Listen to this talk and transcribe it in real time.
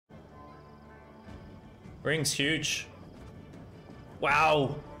Ring's huge.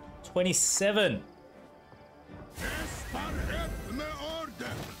 Wow. 27.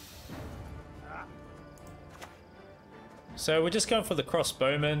 So we're just going for the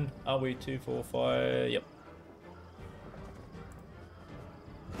crossbowman. Are we 2, 4, 5? Yep.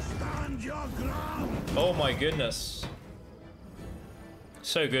 Oh my goodness.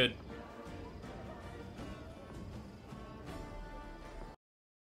 So good.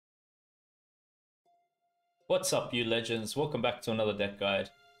 What's up, you legends? Welcome back to another deck guide.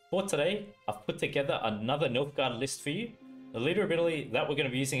 For today, I've put together another Nilfgaard list for you. The leader ability that we're going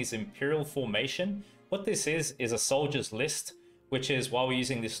to be using is Imperial Formation. What this is a soldier's list, which is why we're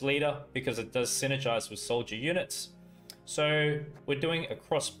using this leader, because it does synergize with soldier units. So we're doing a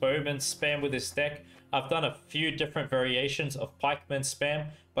crossbowman spam with this deck. I've done a few different variations of pikeman spam,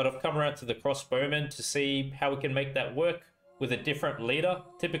 but I've come around to the crossbowman to see how we can make that work with a different leader.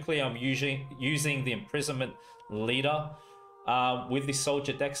 Typically, I'm using the imprisonment leader with the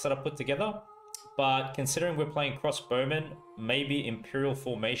soldier decks that I put together. But considering we're playing crossbowman, maybe Imperial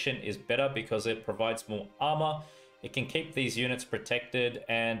Formation is better because it provides more armor. It can keep these units protected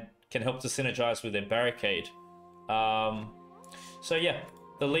and can help to synergize with their barricade. So yeah,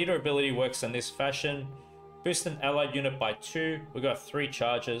 the leader ability works in this fashion. Boost an allied unit by 2. We got 3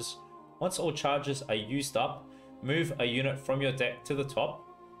 charges. Once all charges are used up, move a unit from your deck to the top.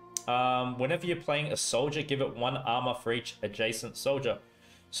 Whenever you're playing a soldier, give it 1 armor for each adjacent soldier.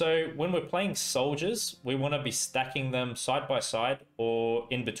 So when we're playing soldiers, we want to be stacking them side by side or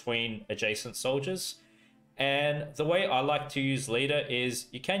in between adjacent soldiers. And the way I like to use leader is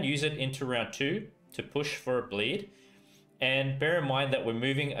you can use it into round 2 to push for a bleed. And bear in mind that we're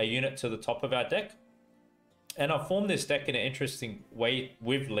moving a unit to the top of our deck. And I've formed this deck in an interesting way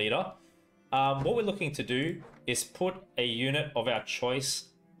with leader. What we're looking to do is put a unit of our choice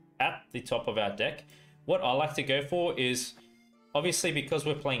at the top of our deck. What I like to go for is, obviously because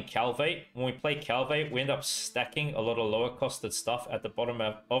we're playing Calveit, when we play Calveit, we end up stacking a lot of lower costed stuff at the bottom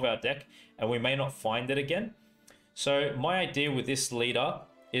of our deck, and we may not find it again. So my idea with this leader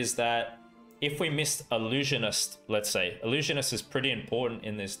is that if we missed Illusionist, let's say, Illusionist is pretty important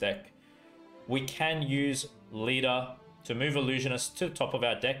in this deck, we can use leader to move Illusionist to the top of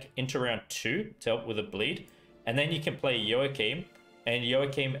our deck into round 2 to help with a bleed. And then you can play Joachim, and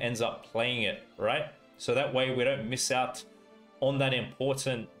Joachim ends up playing it, right? So that way we don't miss out on that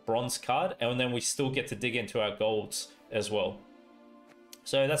important bronze card, and then we still get to dig into our golds as well.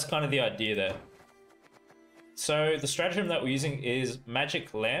 So that's kind of the idea there. So the stratagem that we're using is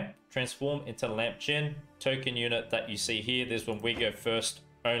Magic Lamp, transform into Lamp Djinn, token unit that you see here. This is when we go first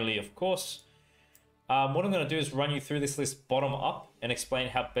only, of course. What I'm going to do is run you through this list bottom up and explain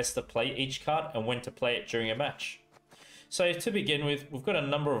how best to play each card and when to play it during a match. So to begin with, we've got a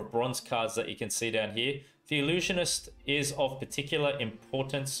number of bronze cards that you can see down here. The Illusionist is of particular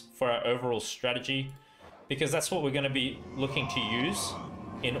importance for our overall strategy, because that's what we're going to be looking to use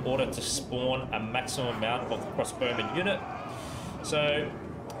in order to spawn a maximum amount of the crossbowman unit. So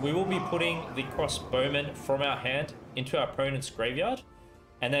we will be putting the crossbowman from our hand into our opponent's graveyard,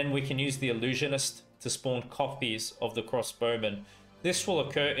 and then we can use the Illusionist to spawn copies of the crossbowman. This will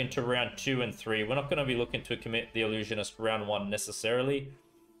occur into round 2 and 3. We're not going to be looking to commit the Illusionist round 1 necessarily.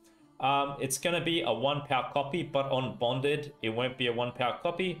 It's going to be a 1 power copy, but on bonded, it won't be a 1 power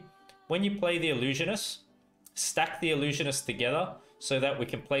copy. When you play the Illusionist, stack the Illusionist together so that we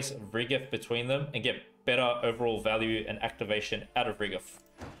can place Riggith between them and get better overall value and activation out of Riggith.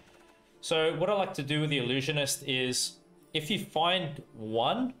 So what I like to do with the Illusionist is, if you find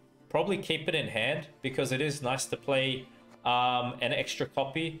one, probably keep it in hand, because it is nice to play an extra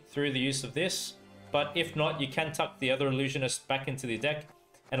copy through the use of this. But if not, you can tuck the other Illusionist back into the deck.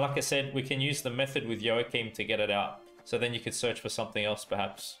 And like I said, we can use the method with Joachim to get it out. So then you could search for something else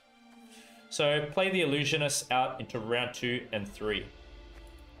perhaps. So play the Illusionist out into round 2 and 3.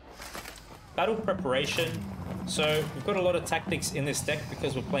 Battle preparation. So we've got a lot of tactics in this deck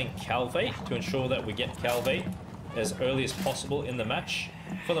because we're playing Calveit to ensure that we get Calveit as early as possible in the match.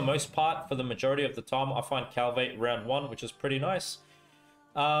 For the most part, for the majority of the time, I find Calveit round 1, which is pretty nice.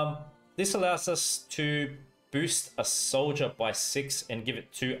 This allows us to boost a soldier by 6 and give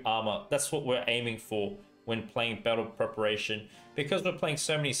it 2 armor. That's what we're aiming for when playing battle preparation. Because we're playing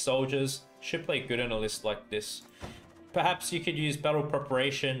so many soldiers, should play good in a list like this. Perhaps you could use battle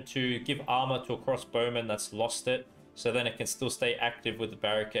preparation to give armor to a crossbowman that's lost it, so then it can still stay active with the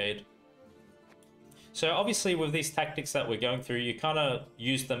barricade. So obviously with these tactics that we're going through, you kind of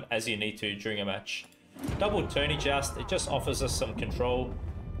use them as you need to during a match. Double Tourney Joust, it just offers us some control.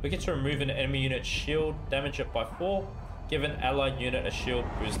 We get to remove an enemy unit's shield, damage it by 4, give an allied unit a shield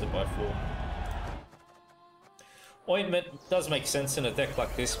boosted by 4. Ointment does make sense in a deck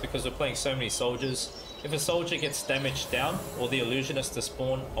like this because we're playing so many soldiers. If a soldier gets damaged down, or the illusionist to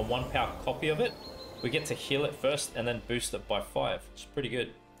spawn a 1-power copy of it, we get to heal it first and then boost it by 5, which is pretty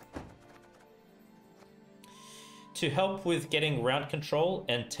good. To help with getting round control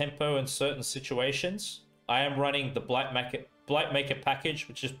and tempo in certain situations, I am running the Blightmaker package,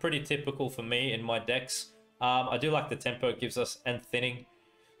 which is pretty typical for me in my decks. I do like the tempo it gives us and thinning.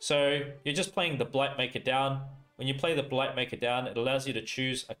 So you're just playing the Blightmaker down. When you play the Blightmaker down, it allows you to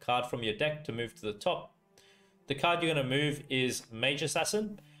choose a card from your deck to move to the top. The card you're going to move is Mage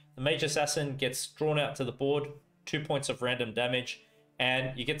Assassin. The Mage Assassin gets drawn out to the board, 2 points of random damage,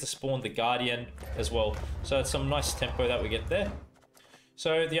 and you get to spawn the Guardian as well. So it's some nice tempo that we get there.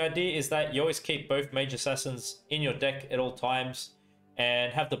 So the idea is that you always keep both Mage Assassins in your deck at all times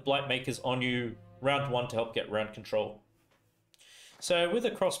and have the Blightmakers on you round 1 to help get round control. So with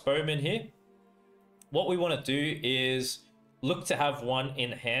a crossbowman here, what we want to do is look to have one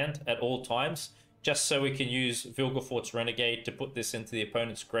in hand at all times, just so we can use Vilgefortz Renegade to put this into the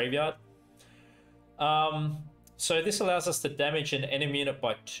opponent's graveyard. So this allows us to damage an enemy unit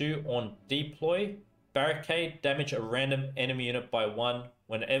by 2 on deploy. Barricade, damage a random enemy unit by 1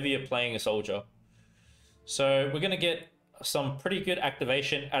 whenever you're playing a soldier. So we're going to get some pretty good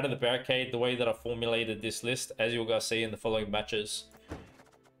activation out of the barricade the way that I formulated this list, as you'll guys see in the following matches.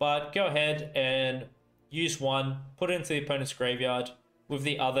 But go ahead and use one, put it into the opponent's graveyard. With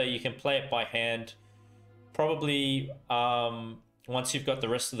the other, you can play it by hand. Probably once you've got the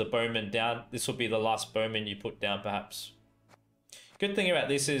rest of the bowmen down, this will be the last bowman you put down perhaps. Good thing about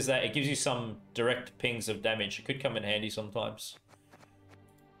this is that it gives you some direct pings of damage. It could come in handy sometimes.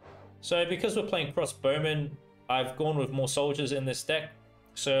 So because we're playing crossbowmen, I've gone with more soldiers in this deck.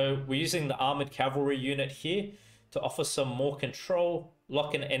 So we're using the armored cavalry unit here to offer some more control.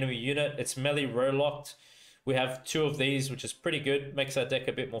 Lock an enemy unit. It's melee row locked. We have 2 of these, which is pretty good. Makes our deck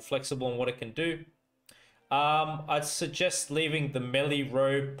a bit more flexible in what it can do. I'd suggest leaving the melee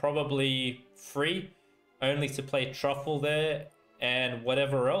row probably free, only to play Truffle there and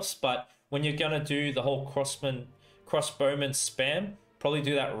whatever else. But when you're going to do the whole crossbowman spam, probably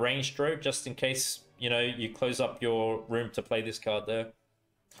do that ranged row just in case, you know, you close up your room to play this card there.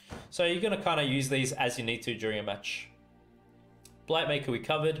 So you're going to kind of use these as you need to during a match. Blightmaker we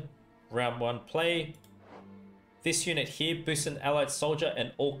covered. Round 1 play. This unit here boosts an allied soldier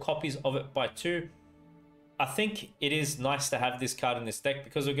and all copies of it by 2. I think it is nice to have this card in this deck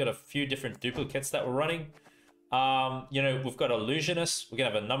because we've got a few different duplicates that we're running. You know, we've got illusionists. We're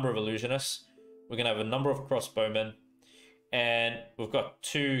going to have a number of illusionists. We're going to have a number of crossbowmen. And we've got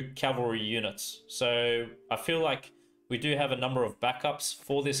 2 cavalry units. So I feel like we do have a number of backups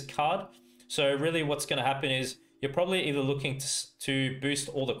for this card. So really what's going to happen is you're probably either looking to boost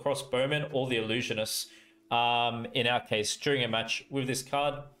all the crossbowmen or the illusionists, in our case, during a match with this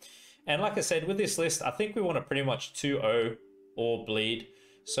card. And like I said, with this list, I think we want to pretty much 2-0 or bleed.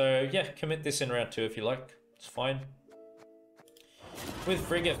 So yeah, commit this in round 2 if you like. It's fine. With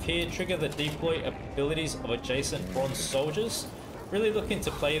Vrigef here, trigger the deploy abilities of adjacent bronze soldiers. Really looking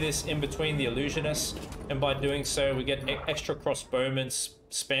to play this in between the illusionists, and by doing so we get extra crossbowmen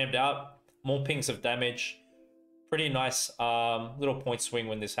spammed out, more pings of damage. Pretty nice little point swing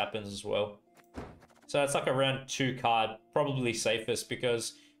when this happens as well. So it's like a round 2 card, probably safest,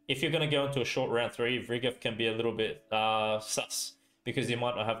 because if you're going to go into a short round 3, Vrigef can be a little bit sus, because you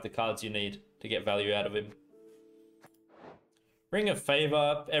might not have the cards you need to get value out of him. Ring of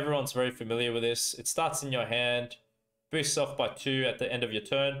Favor, everyone's very familiar with this. It starts in your hand, boosts off by 2 at the end of your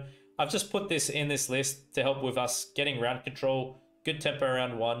turn. I've just put this in this list to help with us getting round control, good tempo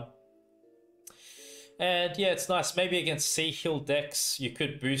round 1. And yeah, it's nice. Maybe against Sea Hill decks, you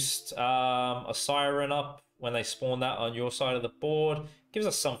could boost a Siren up when they spawn that on your side of the board. Gives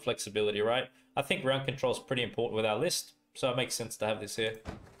us some flexibility, right? I think round control is pretty important with our list, so it makes sense to have this here.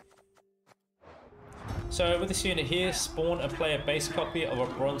 So with this unit here, spawn and play a base copy of a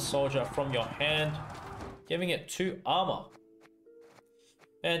bronze soldier from your hand, giving it 2 armor.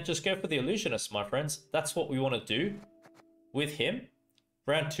 And just go for the illusionist, my friends. That's what we want to do with him.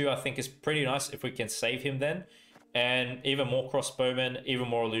 Round 2, I think, is pretty nice if we can save him then. And even more crossbowmen, even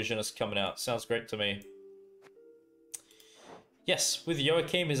more illusionists coming out. Sounds great to me. Yes, with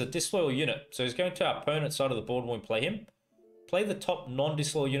Joachim is a disloyal unit. So he's going to our opponent's side of the board when we play him. Play the top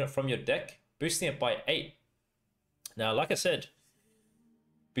non-disloyal unit from your deck, boosting it by 8. Now, like I said,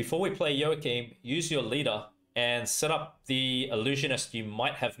 before we play Joachim, use your leader and set up the illusionist you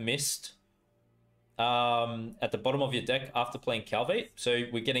might have missed at the bottom of your deck after playing Calveit. So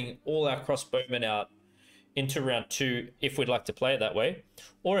we're getting all our crossbowmen out into round 2 if we'd like to play it that way.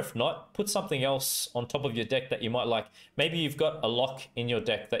 Or if not, put something else on top of your deck that you might like. Maybe you've got a lock in your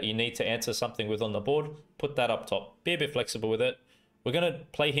deck that you need to answer something with on the board. Put that up top. Be a bit flexible with it. We're going to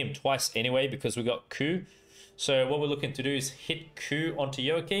play him twice anyway because we got coup. So what we're looking to do is hit coup onto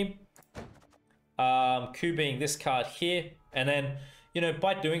Joachim. Coup being this card here. And then, you know,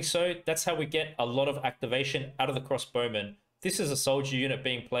 by doing so, that's how we get a lot of activation out of the crossbowman. This is a soldier unit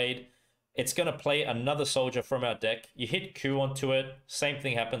being played. It's going to play another soldier from our deck. You hit coup onto it, same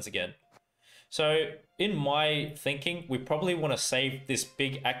thing happens again. So in my thinking, we probably want to save this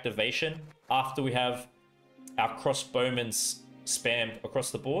big activation after we have our crossbowmans spammed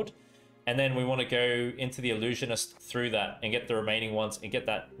across the board. And then we want to go into the illusionist through that and get the remaining ones and get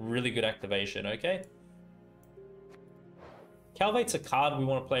that really good activation, okay? Calveit's a card we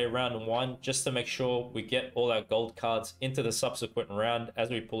want to play round 1 just to make sure we get all our gold cards into the subsequent round as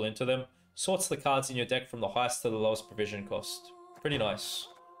we pull into them. Sorts the cards in your deck from the highest to the lowest provision cost. Pretty nice.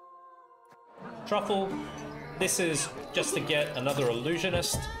 Truffle. This is just to get another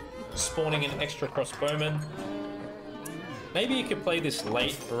illusionist, spawning an extra crossbowman. Maybe you could play this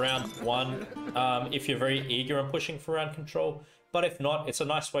late round 1 if you're very eager and pushing for round control. But if not, it's a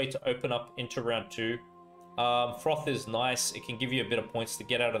nice way to open up into round 2. Froth is nice. It can give you a bit of points to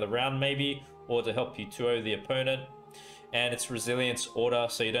get out of the round maybe, or to help you 2-0 the opponent. And it's resilience order,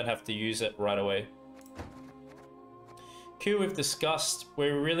 so you don't have to use it right away. Coup we've discussed.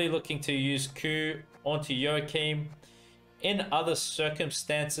 We're really looking to use coup onto Joachim. In other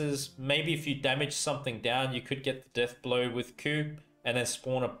circumstances, maybe if you damage something down, you could get the death blow with coup and then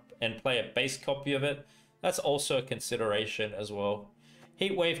spawn and play a base copy of it. That's also a consideration as well.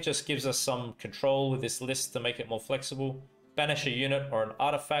 Heatwave just gives us some control with this list to make it more flexible. Banish a unit or an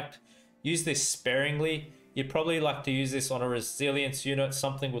artifact. Use this sparingly. You'd probably like to use this on a resilience unit,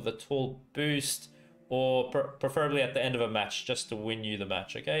 something with a tall boost, or preferably at the end of a match, just to win you the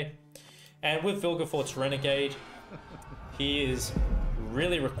match, okay? And with Vilgefort's Renegade, he is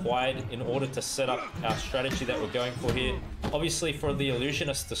really required in order to set up our strategy that we're going for here. Obviously, for the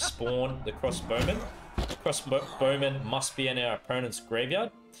illusionist to spawn the crossbowman, the crossbowman must be in our opponent's graveyard.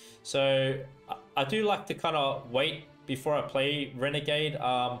 So I do like to kind of wait before I play Renegade.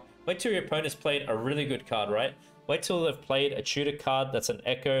 Wait till your opponent's played a really good card, right? Wait till they've played a tutor card that's an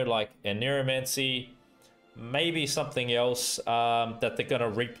echo, like a Neuromancy, maybe something else that they're going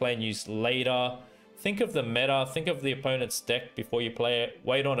to replay and use later. Think of the meta, think of the opponent's deck before you play it.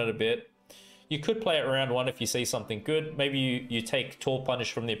 Wait on it a bit. You could play it round 1 if you see something good. Maybe you take Tall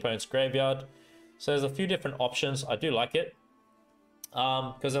Punish from the opponent's graveyard. So there's a few different options. I do like it.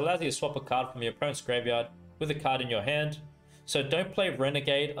 Because it allows you to swap a card from your opponent's graveyard with a card in your hand. So don't play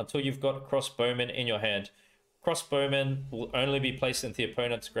Renegade until you've got Crossbowman in your hand. Crossbowman will only be placed into the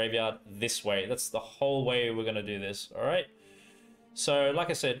opponent's graveyard this way. That's the whole way we're going to do this, alright? So, like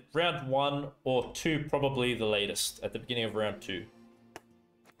I said, round 1 or 2 probably the latest, at the beginning of round 2.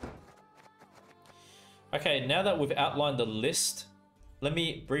 Okay, now that we've outlined the list, let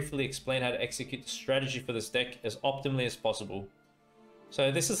me briefly explain how to execute the strategy for this deck as optimally as possible.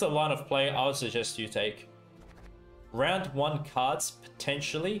 So this is the line of play I would suggest you take. Round 1 cards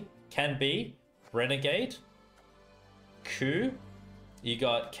potentially can be Renegade, Coup, you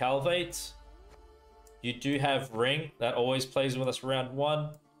got Calveit, you do have Ring, that always plays with us round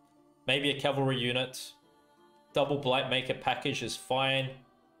 1, maybe a cavalry unit, double Blightmaker package is fine,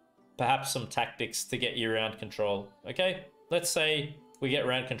 perhaps some tactics to get you round control, okay? Let's say we get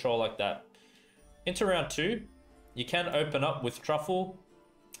round control like that. Into round 2, you can open up with Truffle,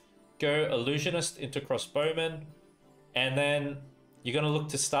 go Illusionist into Crossbowman, and then you're going to look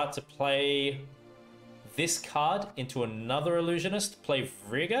to start to play this card into another Illusionist, play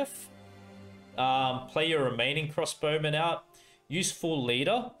Vrigath, play your remaining Crossbowman out, use full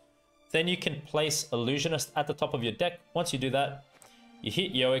leader, then you can place Illusionist at the top of your deck. Once you do that, you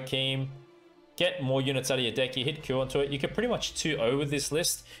hit Joachim, get more units out of your deck, you hit Q onto it. You can pretty much 2-0 with this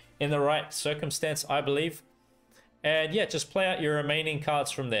list in the right circumstance, I believe. And yeah, just play out your remaining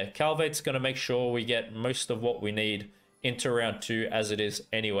cards from there. Calveit's going to make sure we get most of what we need into round 2 as it is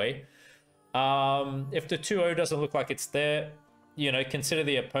anyway. If the 2-0 doesn't look like it's there, you know, consider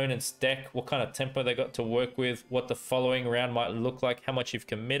the opponent's deck, what kind of tempo they got to work with, what the following round might look like, how much you've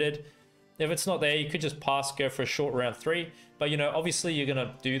committed. If it's not there, you could just pass, go for a short round 3. But, you know, obviously you're going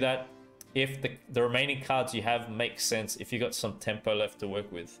to do that if the remaining cards you have make sense, if you got some tempo left to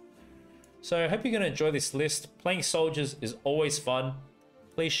work with. So I hope you're going to enjoy this list. Playing soldiers is always fun.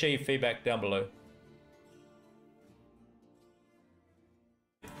 Please share your feedback down below.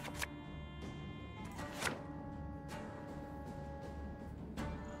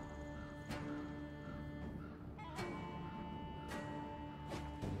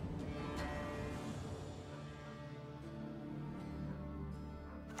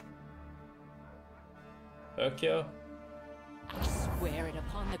 Urkia. I swear it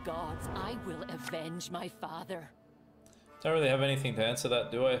upon the gods, I will avenge my father. Don't really have anything to answer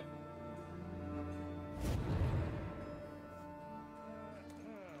that, do I?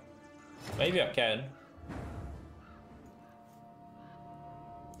 Maybe I can.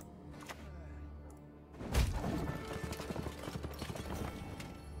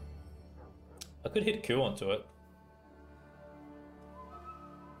 I could hit Q onto it.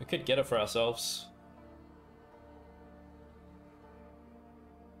 We could get it for ourselves.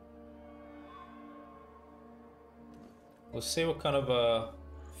 We'll see what kind of a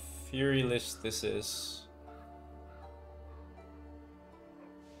fury list this is.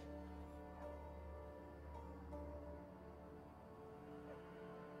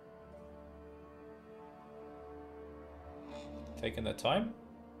 Taking their time.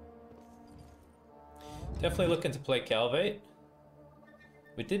 Definitely looking to play Calveit.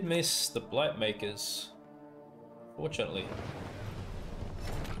 We did miss the Blight Makers, fortunately.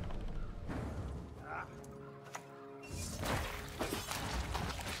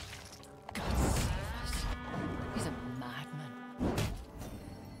 He's a madman.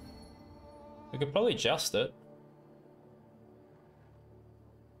 We could probably just it.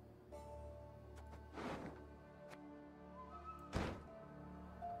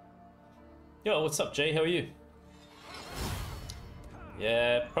 Yo, what's up, Jay? How are you?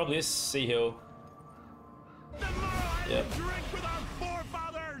 Yeah, probably is Sea Hill. Yep.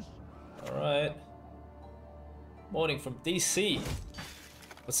 Alright. Morning from DC.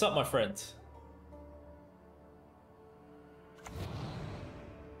 What's up, my friend?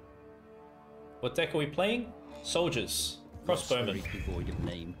 What deck are we playing? Soldiers. Crossbowmen.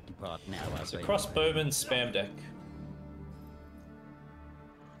 It's a crossbowman spam deck.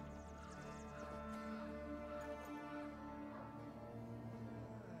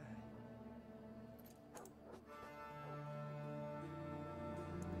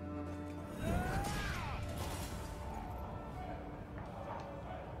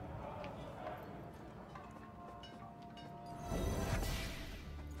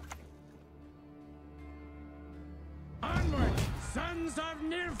 Onward, sons of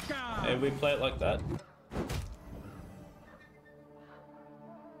Nilfgaard! Hey, we play it like that.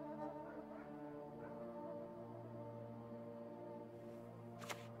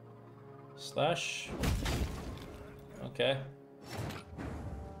 Slash. Okay.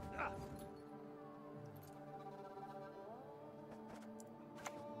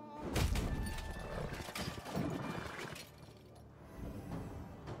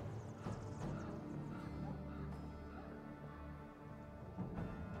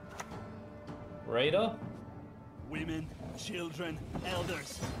 Raider? Women, children,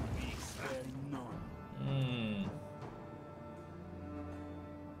 elders, we spare none.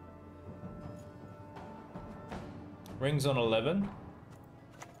 Rings on 11.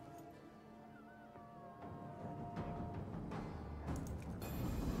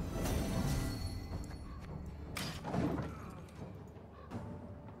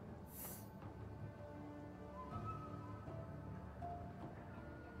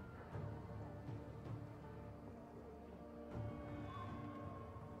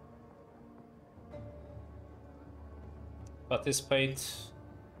 Participate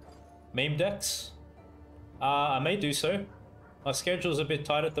meme decks. I may do so. My schedule's a bit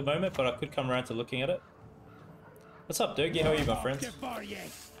tight at the moment, but I could come around to looking at it. What's up, Durgy? How are you, my friend?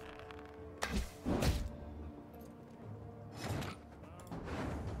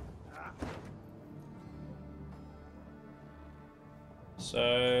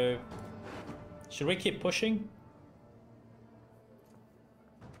 So, should we keep pushing?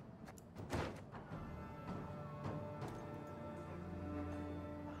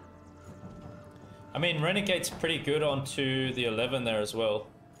 I mean, Renegade's pretty good onto the 11 there as well.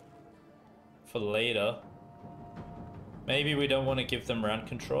 For later. Maybe we don't want to give them round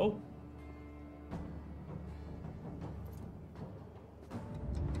control.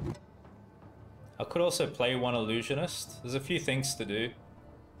 I could also play one Illusionist. There's a few things to do.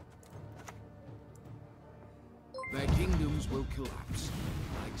 Their kingdoms will collapse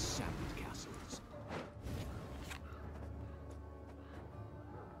like sand castles.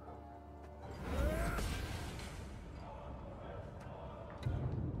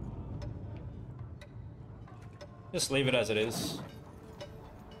 Just leave it as it is.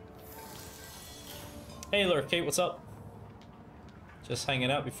 Hey Lurkate, what's up? Just hanging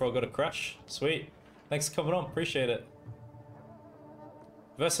out before I got a crash. Sweet. Thanks for coming on, appreciate it.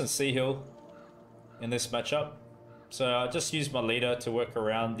 Versus Sea Hill in this matchup. So I just used my leader to work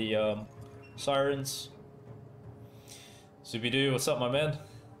around the sirens. Zooby-Doo, what's up my man?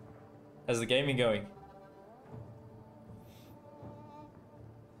 How's the gaming going?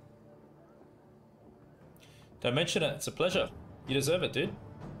 Don't mention it. It's a pleasure. You deserve it, dude.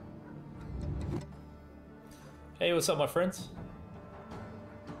 Hey, what's up, my friends?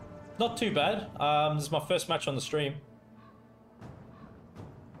 Not too bad. This is my first match on the stream.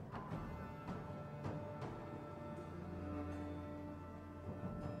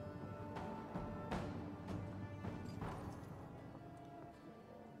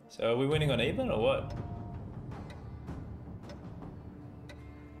 So are we winning on even or what?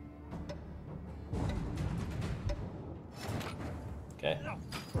 Okay.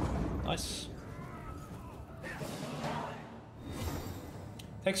 Nice.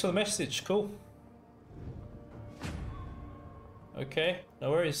 Thanks for the message, cool. Okay, no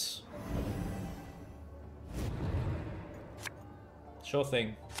worries. Sure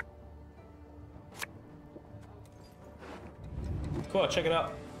thing. Cool, I'll check it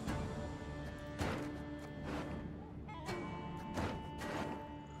out.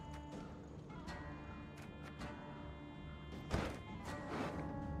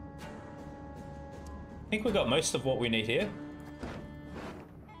 I think we got most of what we need here.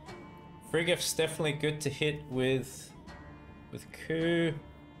 Frigif's definitely good to hit with Ku.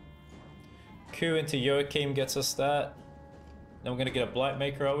 Ku into Joachim gets us that. Then we're gonna get a Blight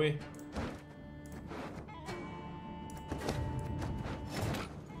Maker, are we?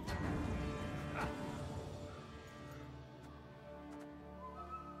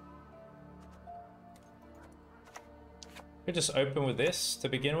 We just open with this to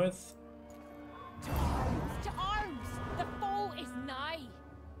begin with.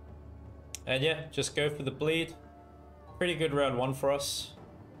 And yeah, just go for the bleed. Pretty good round one for us.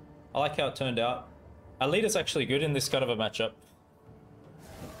 I like how it turned out. Our leader's actually good in this kind of a matchup.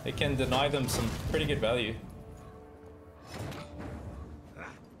 It can deny them some pretty good value.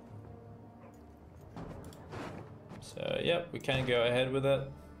 So yep, we can go ahead with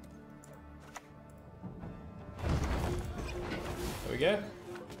it. There we go.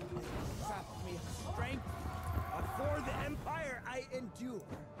 For the Empire I endure.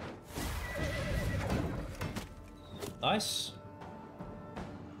 Nice.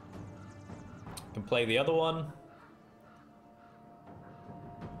 Can play the other one.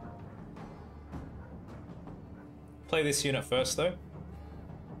 Play this unit first though.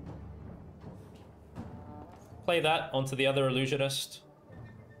 Play that onto the other illusionist.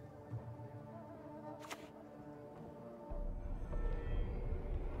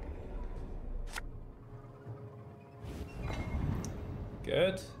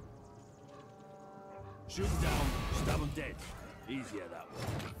 Good. Shoot down, stab them dead. Easier that way.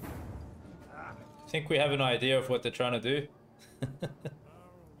 I think we have an idea of what they're trying to do.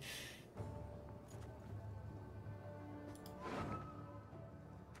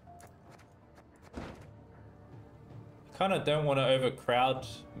 Kind of don't want to overcrowd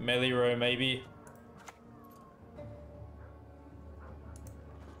melee row maybe.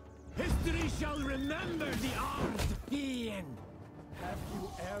 History shall remember the armed fiend. Have you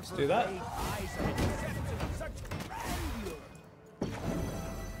ever Let's do that.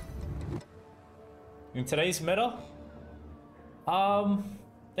 In today's meta,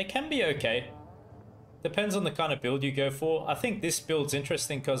 they can be okay. Depends on the kind of build you go for. I think this build's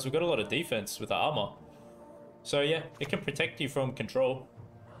interesting because we've got a lot of defense with the armor. So yeah, it can protect you from control.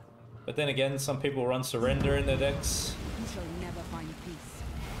 But then again, some people run surrender in their decks. You shall never find peace.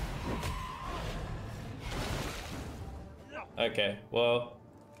 Okay, well,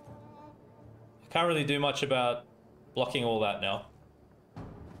 I can't really do much about blocking all that now.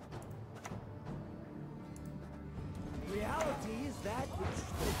 Reality is that which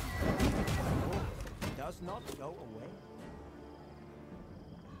does not go away.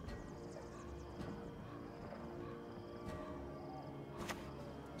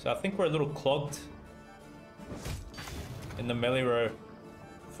 So I think we're a little clogged in the melee row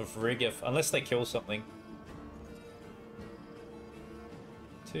for Frigif, unless they kill something.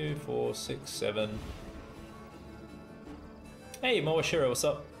 2, 4, 6, 7. Hey, Moashiro, what's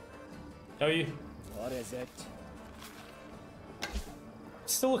up? How are you? What is it?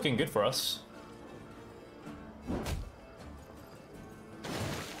 Still looking good for us.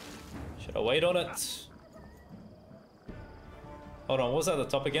 Should I wait on it? Hold on, what was that at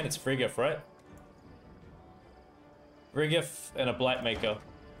the top again? It's Frigif, right? Frigif and a Blight Maker.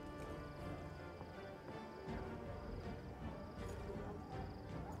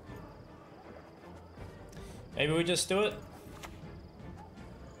 Maybe we just do it?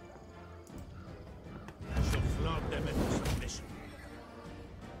 I shall flog them into submission.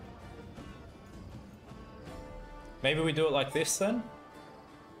 Maybe we do it like this then?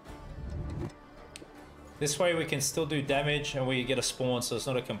 This way we can still do damage and we get a spawn, so it's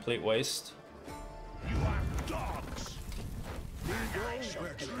not a complete waste. You are gone.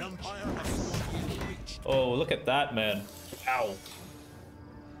 Oh, look at that, man. Ow.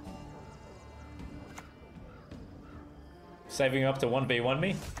 Saving up to 1v1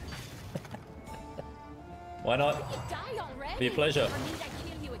 me? Why not? Die already. Be a pleasure. Or need I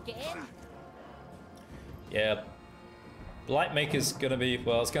kill you again? Yeah. Blightmaker's gonna be,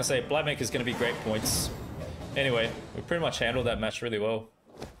 well, I was gonna say Blightmaker's gonna be great points. Anyway, we pretty much handled that match really well.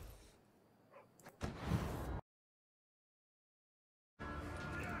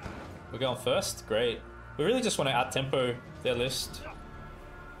 We're going first? Great. We really just want to out-tempo their list.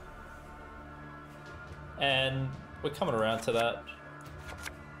 And we're coming around to that.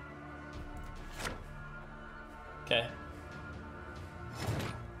 Okay.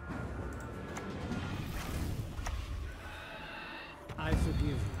 I forgive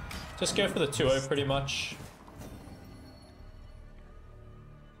you. Just go for the 2-0 pretty much.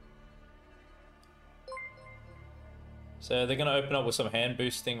 So they're going to open up with some hand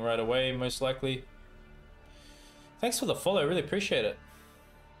boosting right away, most likely. Thanks for the follow, really appreciate it.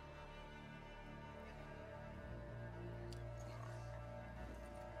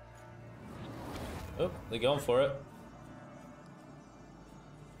 Oh, they're going for it.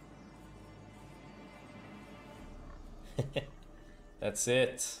 That's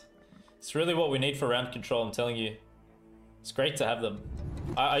it. It's really what we need for round control, I'm telling you. It's great to have them.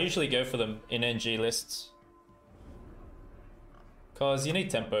 I usually go for them in NG lists. Cause you need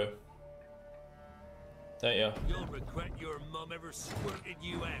tempo. Don't you? You'll regret your mum ever squirted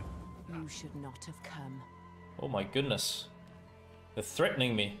you out. You should not have come. Oh my goodness. They're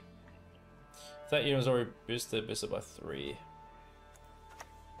threatening me. That unit was already boosted by 3.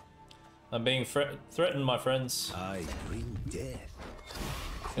 I'm being threatened, my friends. I bring death.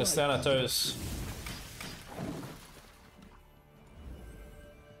 Gonna stay on our toes.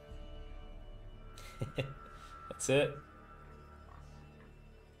 That's it.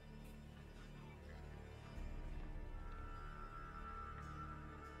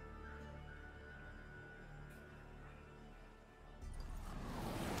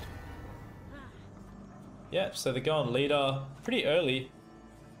 Yeah, so they're going leader pretty early.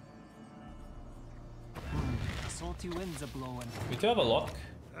 Salty winds are blowing. We do have a lock.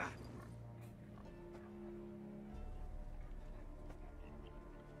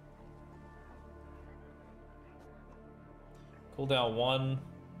 Cooldown 1.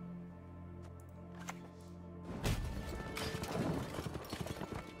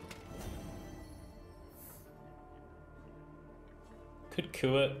 Could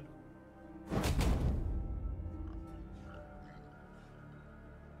coup it.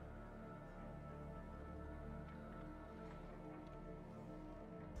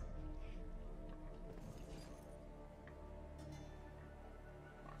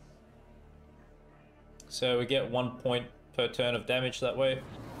 So we get 1 point per turn of damage that way.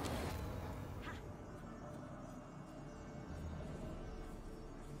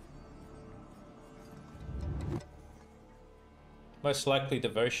 Most likely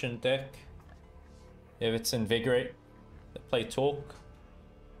Devotion deck. If it's Invigorate, they play Talk.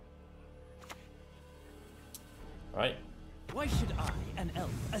 Right. Why should I, an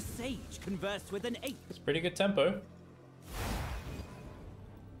elf, a sage, converse with an ape? It's pretty good tempo.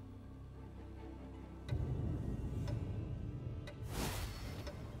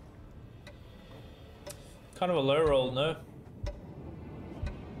 Kind of a low roll, no?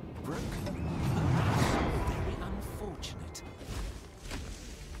 Very unfortunate.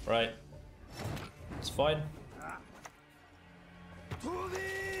 Right. It's fine. To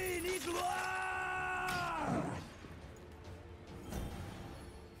thee, Nilfgaard!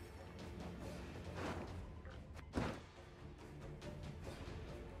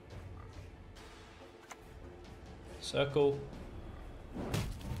 Circle.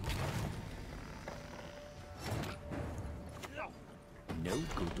 No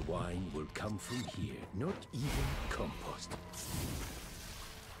good wine will come from here, not even compost.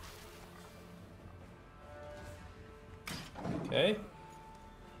 Okay.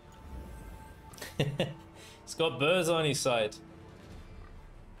 He's got birds on his side.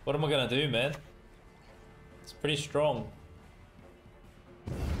 What am I gonna do, man? It's pretty strong.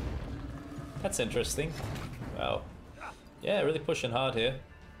 That's interesting. Wow. Yeah, really pushing hard here.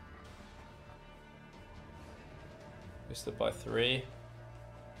 Boosted by 3.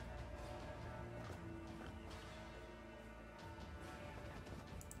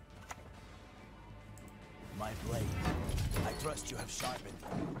 My blade. I trust you have sharpened.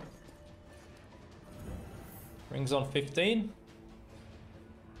 Rings on 15.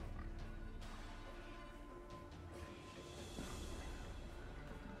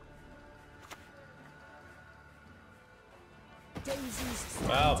 Days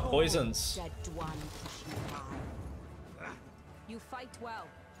Wow, poisons. Dead one push you by. You fight well.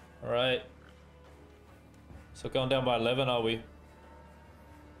 Alright. So going down by 11, are we?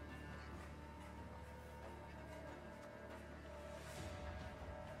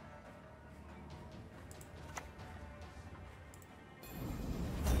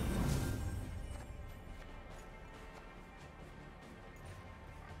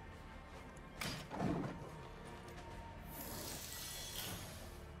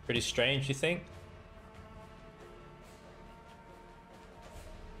 Pretty strange, you think?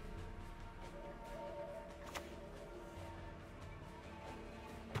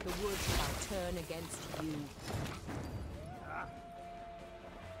 The wood shall turn against you.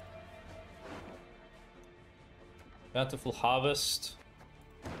 Bountiful harvest.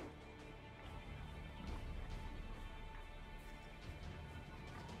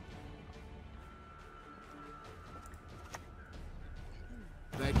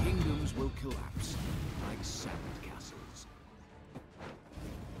 Their kingdoms will collapse like sand castles.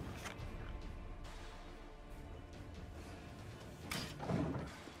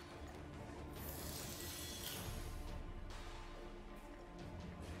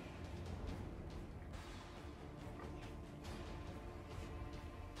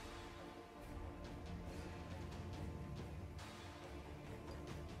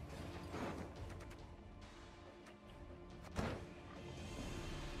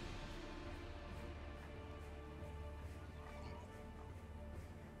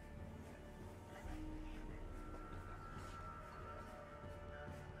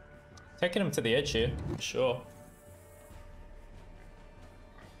 Taking him to the edge here, sure.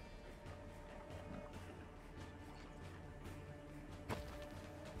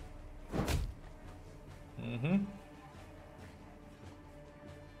 Mm-hmm.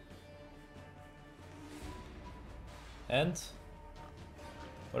 And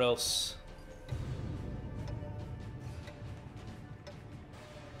what else?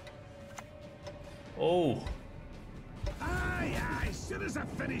 Oh. Aye, aye, soon as I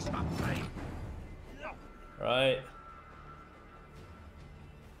finish my fight. Right.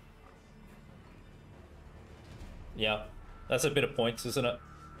 Yeah, that's a bit of points, isn't it?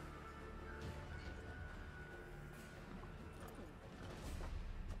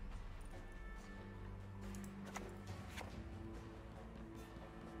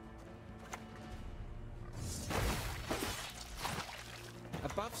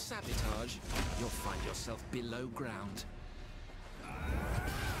 Above sabotage, you'll find yourself below ground.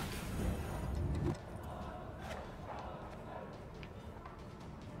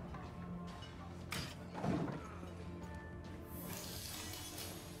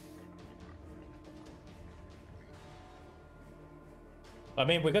 I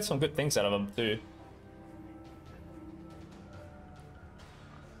mean, we got some good things out of them too.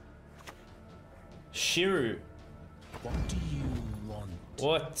 Shiru. What do you want?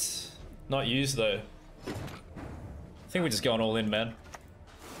 What? Not used though. I think we're just going all in, man.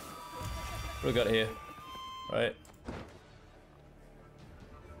 What do we got here? Right.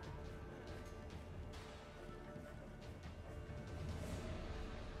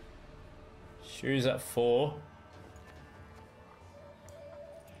 Shiru's at 4.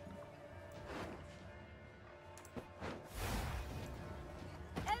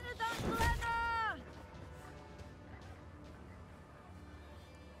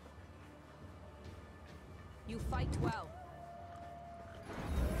 You fight well.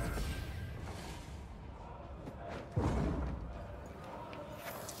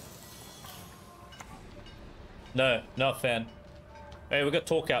 No, not a fan. Hey, we got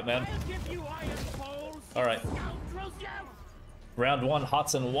talk out, man. I'll give you iron balls. Alright. Scoundrels, you! Round 1,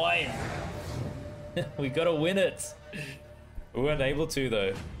 hearts and wine. We gotta win it. We weren't able to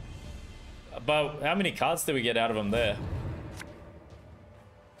though. But how many cards did we get out of them there?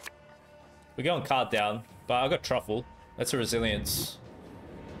 We're going card down, but I got truffle. That's a resilience.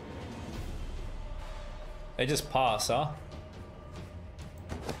 They just pass, huh?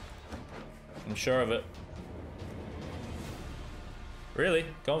 I'm sure of it. Really?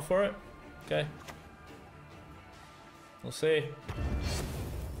 Going for it? Okay. We'll see.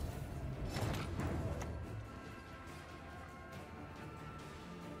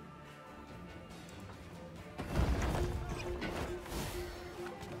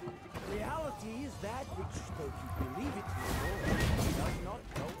 Reality is that which, though you believe it before, does not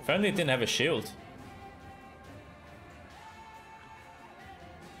go. If only it didn't have a shield.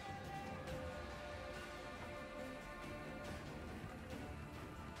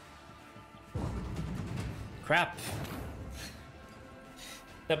 Crap.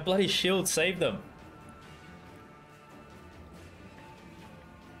 That bloody shield saved them.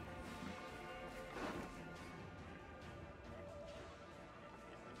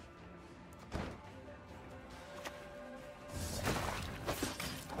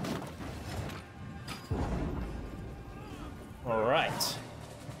 Alright.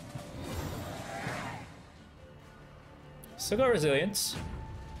 Still got resilience.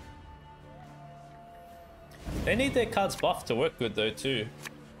 They need their cards buffed to work good though too.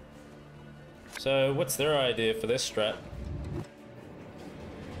 So what's their idea for this strat?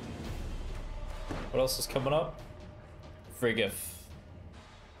 What else is coming up? Frigif.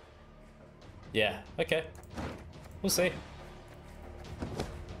 Yeah, okay. We'll see.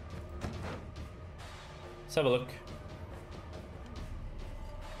 Let's have a look.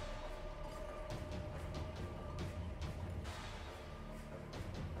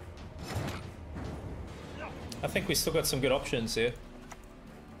 I think we still got some good options here.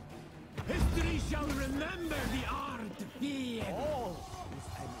 History shall remember the art being.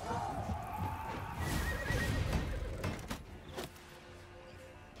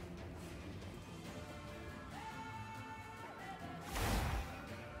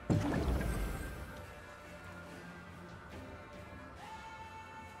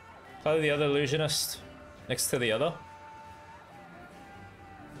 Probably the other illusionist next to the other.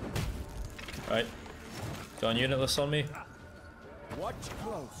 Right. Going unitless on me. Watch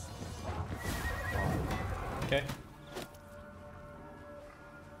close. Okay.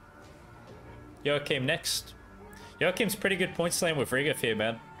 Joachim next. Joachim's pretty good point slam with Frigif here,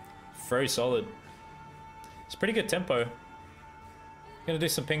 man. Very solid. It's pretty good tempo. Gonna do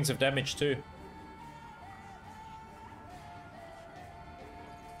some pings of damage too.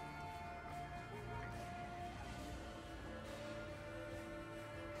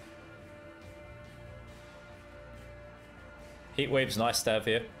 Heat wave's nice to have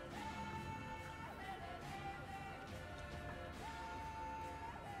here.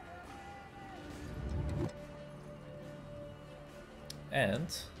 And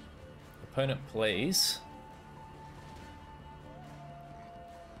opponent plays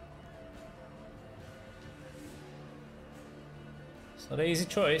it's not an easy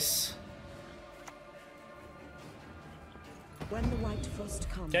choice. When the white frost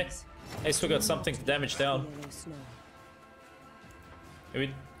comes, Okay, at least we got something to damage down. Here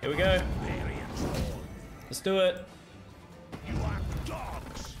we go. Let's do it.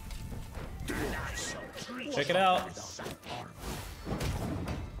 Check it out.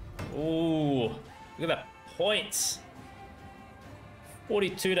 Ooh, look at that points.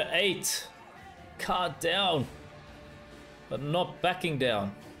 42 to 8. Card down, but not backing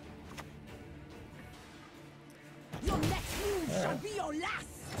down. Your next move shall be your last.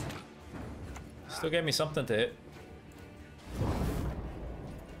 Still gave me something to hit.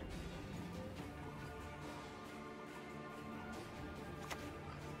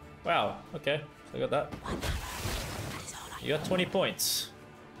 Wow, okay, so I got that. You got 20 points.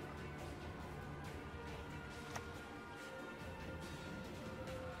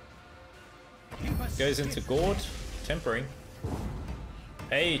 Goes into Gourd, tempering.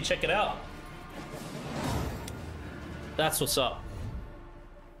 Hey, check it out. That's what's up.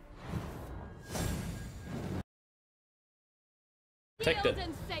 Take it.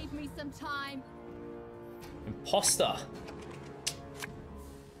 And save me some time. Imposter.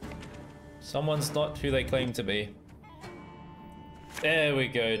 Someone's not who they claim to be. There we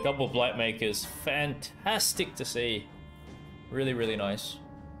go. Double Blight Makers. Fantastic to see. Really, really nice.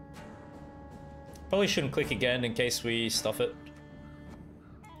 Probably shouldn't click again in case we stuff it.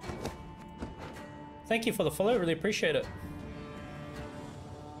 Thank you for the follow. Really appreciate it.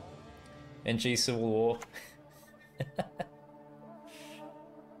 NG Civil War.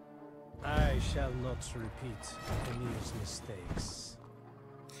 I shall not repeat Emir's mistakes.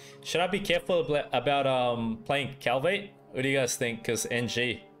 Should I be careful about playing Calveit? What do you guys think? Because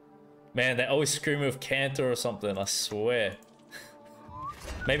NG, man, they always screw me with Cantor or something. I swear.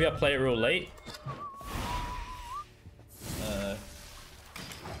 Maybe I play it real late.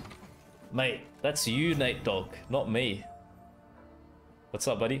 Mate, that's you, Nate Dog, not me. What's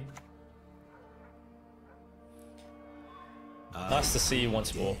up, buddy? Nice to see you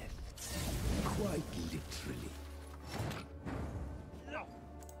once more. Quite literally.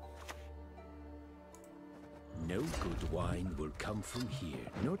 No good wine will come from here,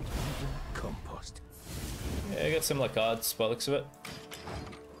 not even compost. Yeah, I got similar cards by the looks of it.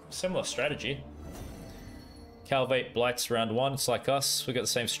 Similar strategy. Calveit Blights round 1, it's like us. We got the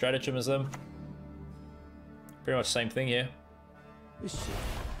same stratagem as them. Pretty much same thing here. This is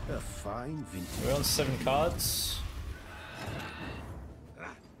a fine vintage. We're on 7 cards.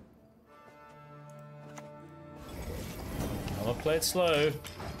 I'm gonna play it slow.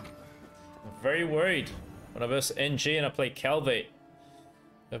 I'm very worried when I verse NG and I play Calveit.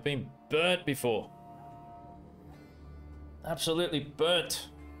 I've been burnt before. Absolutely burnt.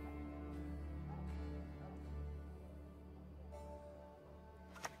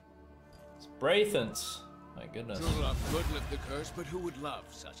 Braithens. My goodness. True love could lift the curse, but who would love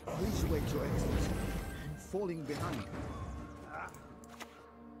such a... Please wait, Your Excellency. I'm falling behind.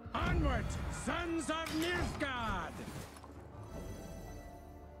 Onward, sons of Nilfgaard!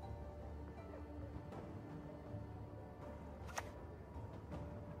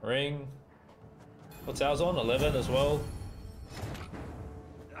 Ring. What's ours on? 11 as well.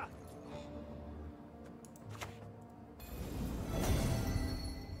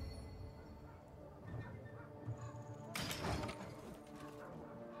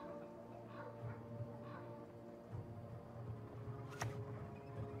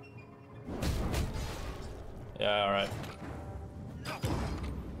 Yeah, alright.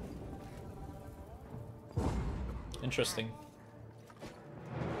 Interesting.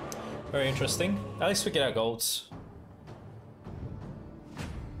 Very interesting. At least we get our golds.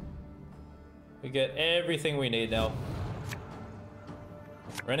 We get everything we need now.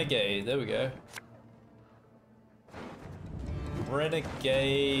 Renegade, there we go.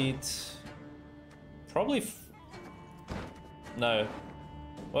 Renegade. Probably. No.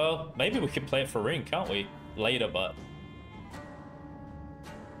 Well, maybe we could play it for ring, can't we? Later, but.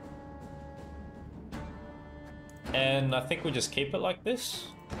 And I think we just keep it like this.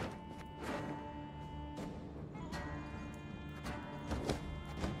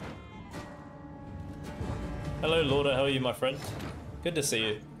 Hello, Lauder. How are you, my friend? Good to see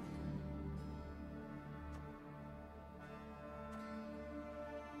you.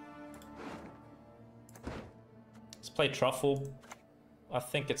 Let's play Truffle. I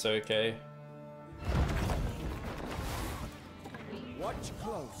think it's okay. Watch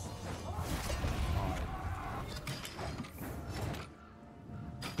close.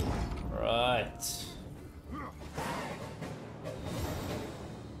 Right.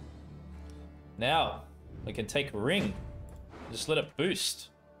 Now, we can take ring. Just let it boost.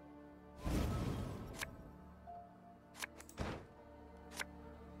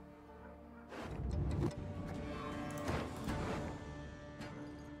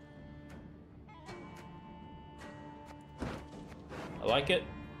 I like it.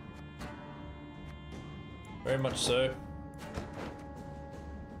 Very much so.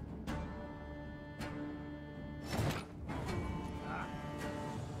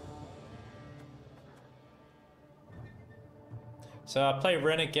 So I play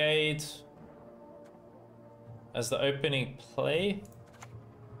Renegade as the opening play.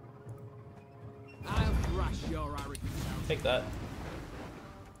 I'll crush your arrogance. Take that.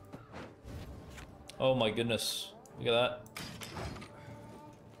 Oh my goodness. Look at that.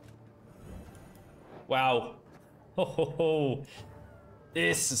 Wow. Ho ho ho.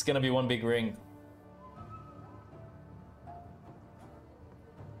 This is gonna be one big ring.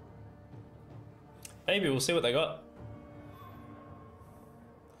 Maybe we'll see what they got.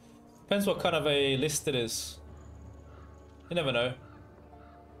 Depends what kind of a list it is. You never know.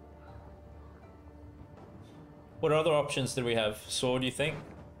 What other options did we have? Sword, you think?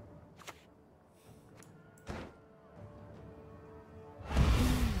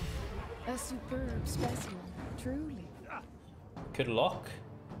 A superb specimen, truly. Could lock.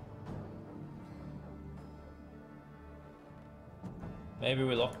 Maybe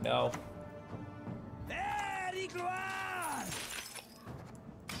we lock now. Very glad!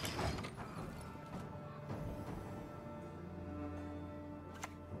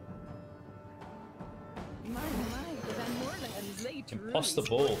 My, the Van Moorlands, they truly... Imposter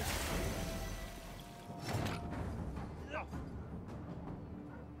ball.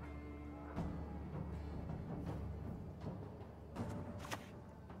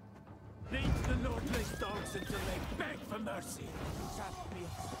 Lead the lordless dogs until they beg for mercy. Trust me,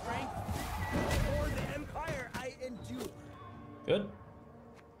 strength for the Empire I endure. Good.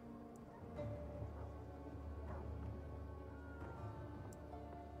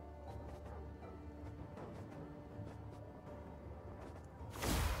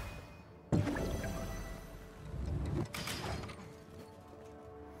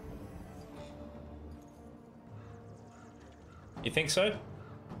 You think so?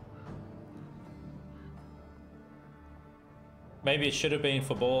 Maybe it should have been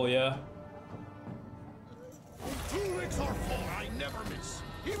for ball, yeah. 2 weeks or 4, I never miss,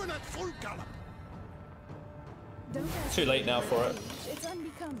 even at full gallop. Don't ask Too late now for it. It's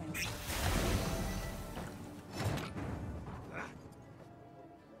unbecoming.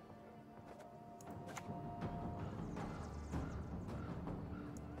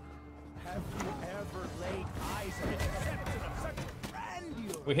 Have you ever laid eyes on the deception of such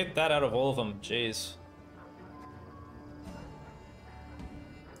grandeur? We hit that out of all of them, jeez.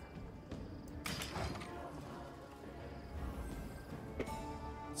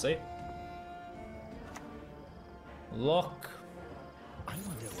 See? Lock. I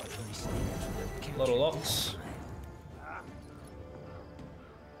wonder what my snares will catch. A lot of locks.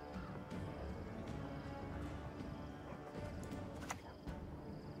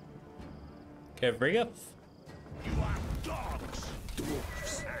 Okay, Briga. You are dogs,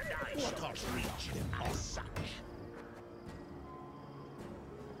 dwarfs, and I shall treat you as such.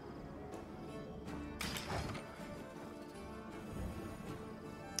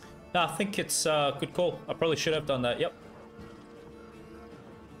 No, I think it's a good call. I probably should have done that. Yep.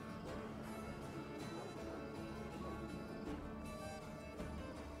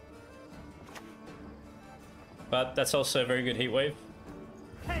 But that's also a very good heat wave.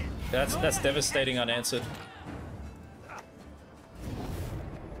 That's devastating unanswered.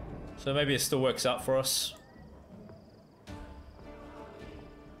 So maybe it still works out for us.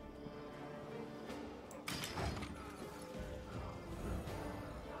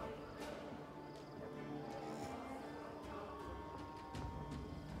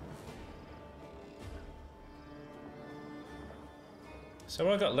 So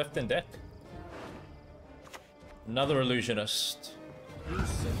what I got left in deck? Another illusionist. You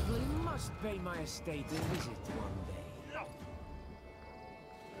simply must pay my estate a visit one day.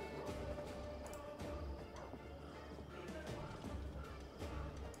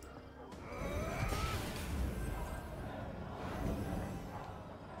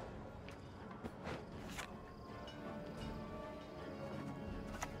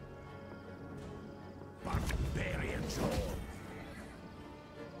 Barbarians all.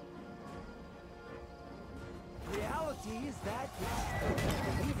 Reality is that which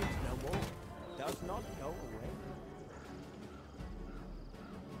believe it no more does not go away.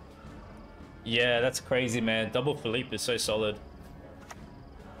 Yeah, that's crazy, man. Double Philippe is so solid.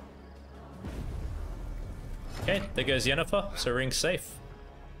 Okay, there goes Yennefer, so ring's safe.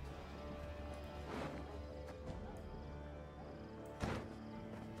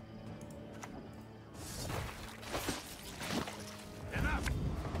 Enough!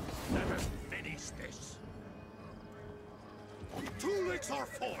 Let us finish this. 2 licks or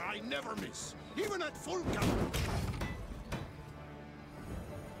 4, I never miss, even at full count.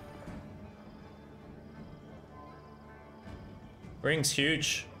 Ring's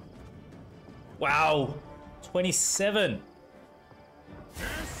huge. Wow, 27.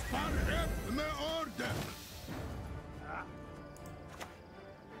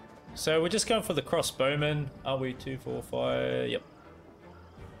 So we're just going for the crossbowman. Are we 2, 4, 5? Yep.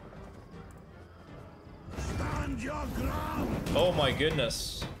 Stand your ground! Oh my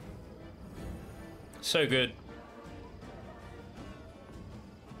goodness. So good.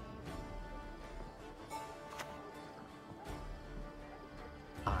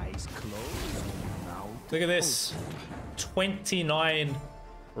 Eyes closed, mouth. Look at this. 29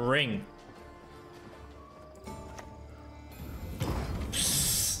 ring.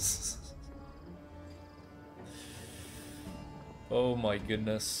 Oh my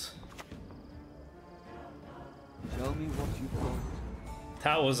goodness. Tell me what you got.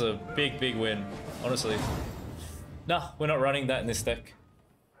 That was a big, big win, honestly. Nah, we're not running that in this deck.